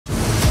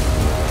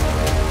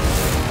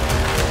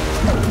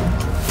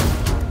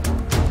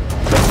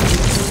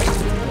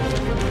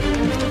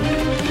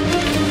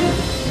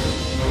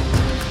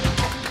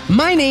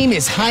My name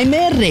is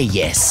Jaime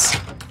Reyes,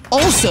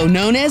 also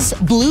known as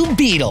Blue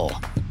Beetle.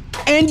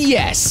 And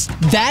yes,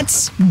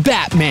 that's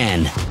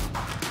Batman,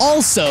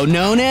 also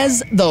known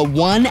as the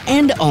one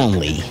and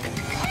only.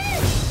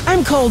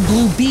 I'm called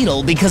Blue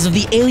Beetle because of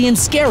the alien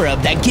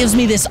scarab that gives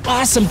me this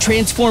awesome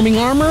transforming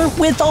armor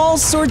with all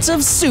sorts of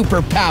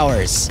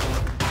superpowers.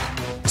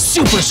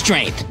 Super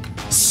strength,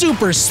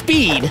 super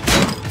speed,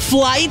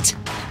 flight,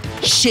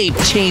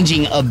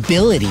 shape-changing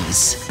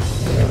abilities,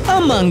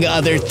 among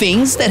other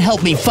things that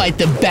help me fight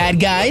the bad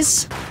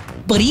guys.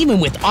 But even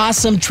with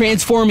awesome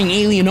transforming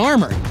alien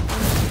armor,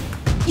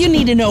 you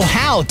need to know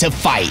how to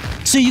fight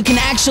so you can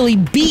actually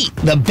beat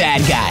the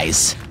bad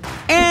guys.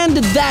 And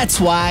that's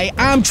why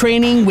I'm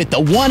training with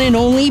the one and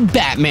only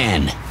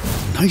Batman.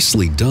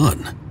 Nicely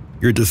done.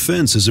 Your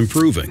defense is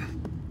improving.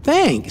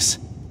 Thanks.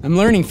 I'm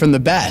learning from the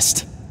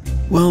best.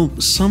 Well,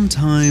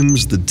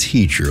 sometimes the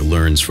teacher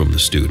learns from the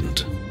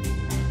student.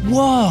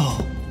 Whoa,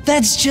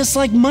 that's just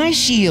like my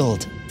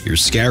shield. Your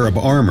scarab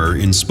armor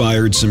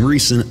inspired some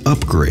recent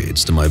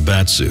upgrades to my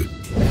batsuit.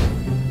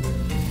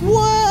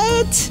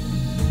 What?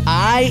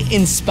 I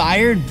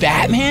inspired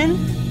Batman?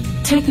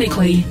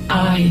 Technically,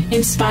 I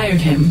inspired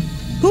him.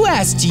 Who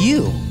asked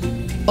you?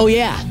 Oh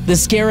yeah, the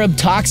scarab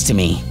talks to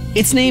me.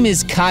 Its name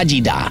is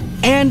Kajida,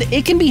 and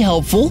it can be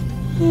helpful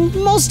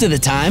most of the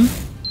time.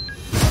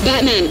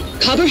 Batman,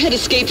 Copperhead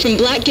escaped from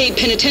Blackgate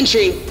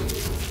Penitentiary.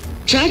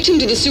 Tracked him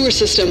to the sewer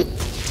system.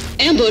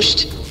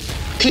 Ambushed.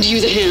 Could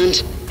use a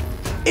hand.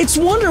 It's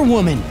Wonder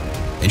Woman.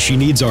 And she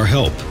needs our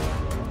help.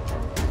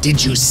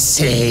 Did you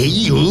say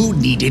you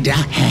needed a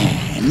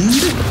hand?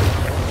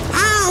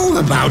 How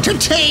about a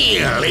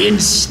tail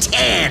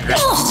instead?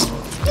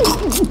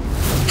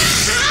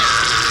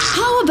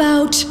 How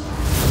about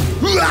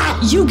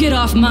you get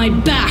off my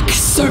back,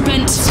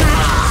 serpent?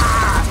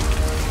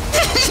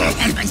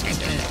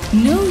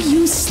 No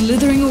use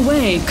slithering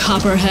away,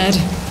 Copperhead.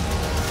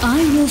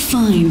 I will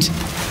find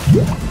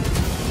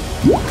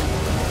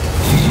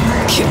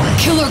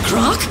Killer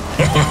Croc?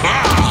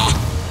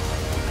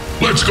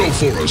 Let's go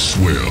for a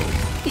swim.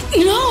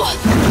 No!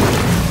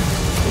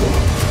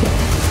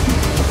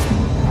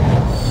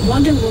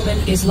 Wonder Woman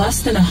is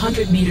less than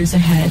 100 meters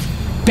ahead.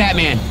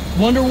 Batman,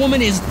 Wonder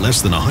Woman is…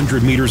 Less than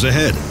 100 meters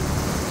ahead.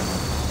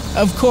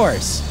 Of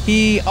course,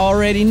 he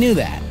already knew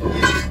that.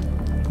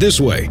 This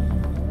way.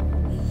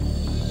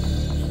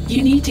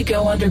 You need to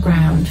go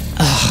underground.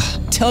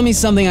 Tell me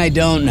something I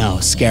don't know,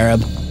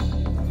 Scarab.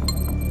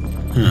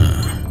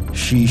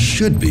 She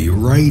should be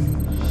right.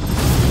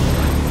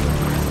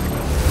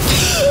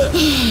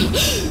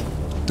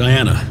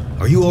 Diana,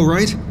 are you all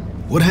right?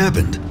 What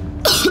happened?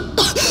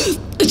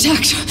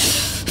 Attacked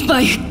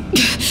by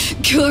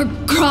Killer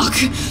Croc.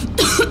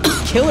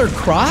 Killer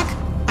Croc?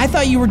 I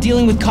thought you were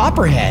dealing with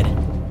Copperhead.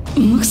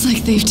 Looks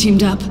like they've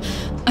teamed up.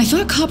 I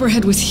thought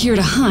Copperhead was here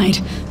to hide,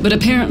 but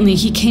apparently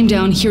he came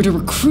down here to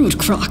recruit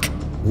Croc.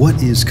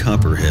 What is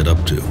Copperhead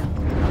up to?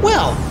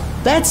 Well,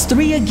 that's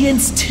 3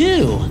 against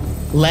 2.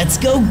 Let's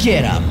go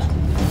get him.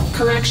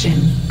 Correction.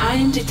 I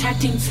am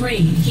detecting 3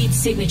 heat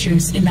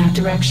signatures in that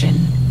direction.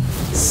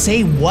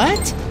 Say what?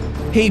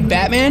 Hey,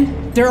 Batman,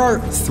 there are…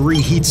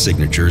 3 heat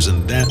signatures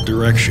in that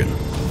direction.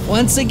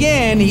 Once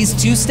again, he's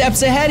 2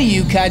 steps ahead of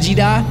you,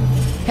 Kajida.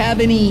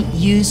 Have any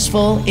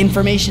useful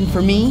information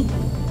for me?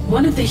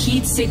 One of the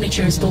heat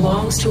signatures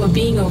belongs to a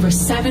being over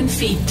 7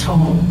 feet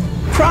tall.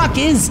 Croc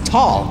is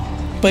tall,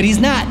 but he's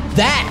not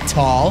that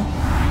tall.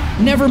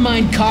 Never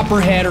mind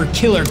Copperhead or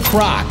Killer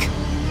Croc.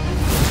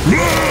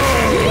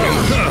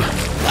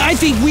 I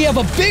think we have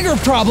a bigger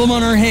problem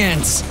on our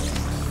hands.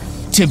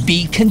 To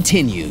be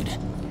continued.